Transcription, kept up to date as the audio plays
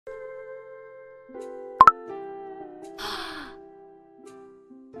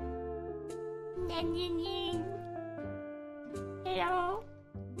Hello.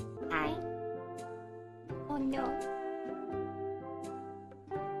 Hi. Oh no.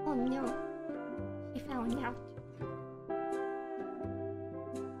 Oh no. She found out.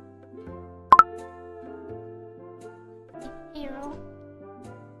 Hello.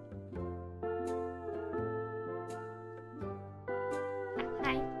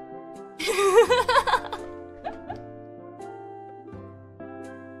 Hi.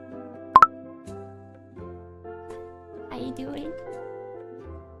 How you doing?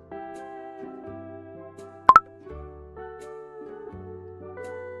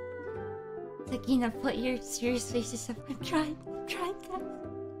 Sakina, put your serious faces up. I'm trying, guys.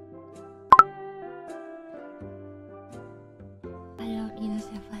 I love Ina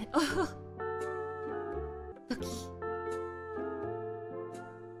senpai. Oh, Cookie.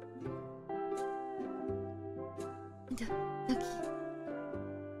 Cookie.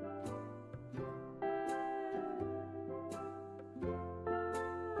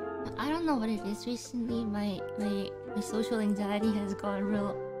 I don't know what it is recently. My social anxiety has gone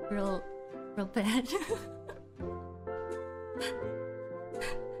real bad.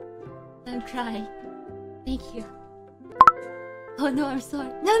 I'm crying. Thank you. Oh no, I'm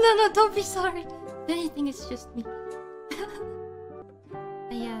sorry. No, don't be sorry. If anything, it's just me.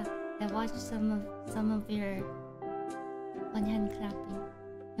 Yeah, I watched some of your one hand clapping.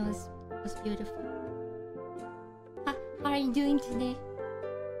 It was beautiful. How are you doing today?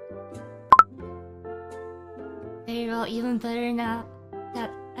 Very well, even better now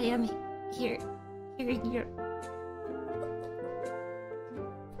that I am here in your...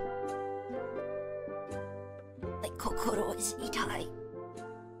 My kokoro is itai.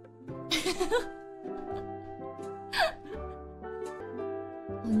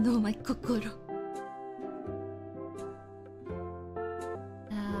 Oh no, my kokoro.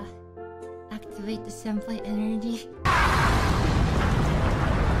 Activate the senpai energy.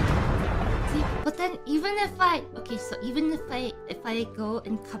 See, but then even if I... Okay, so even if I go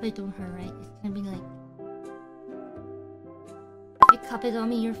and cup on her, right? It's gonna be like... If you cup it on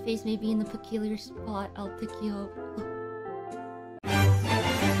me, your face may be in a peculiar spot. I'll pick you up.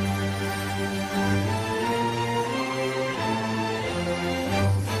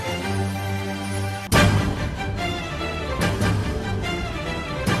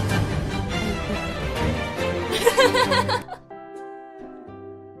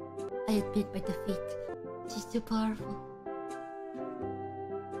 I admit my defeat. She's too powerful.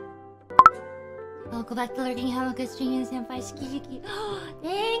 I'll go back to learning how a good string in senpai Shikishiki.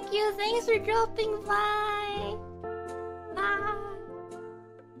 Thank you! Thanks for dropping by! Bye!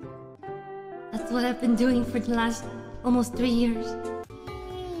 That's what I've been doing for the last almost 3 years.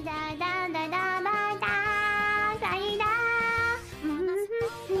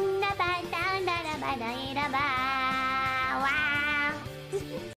 Wow.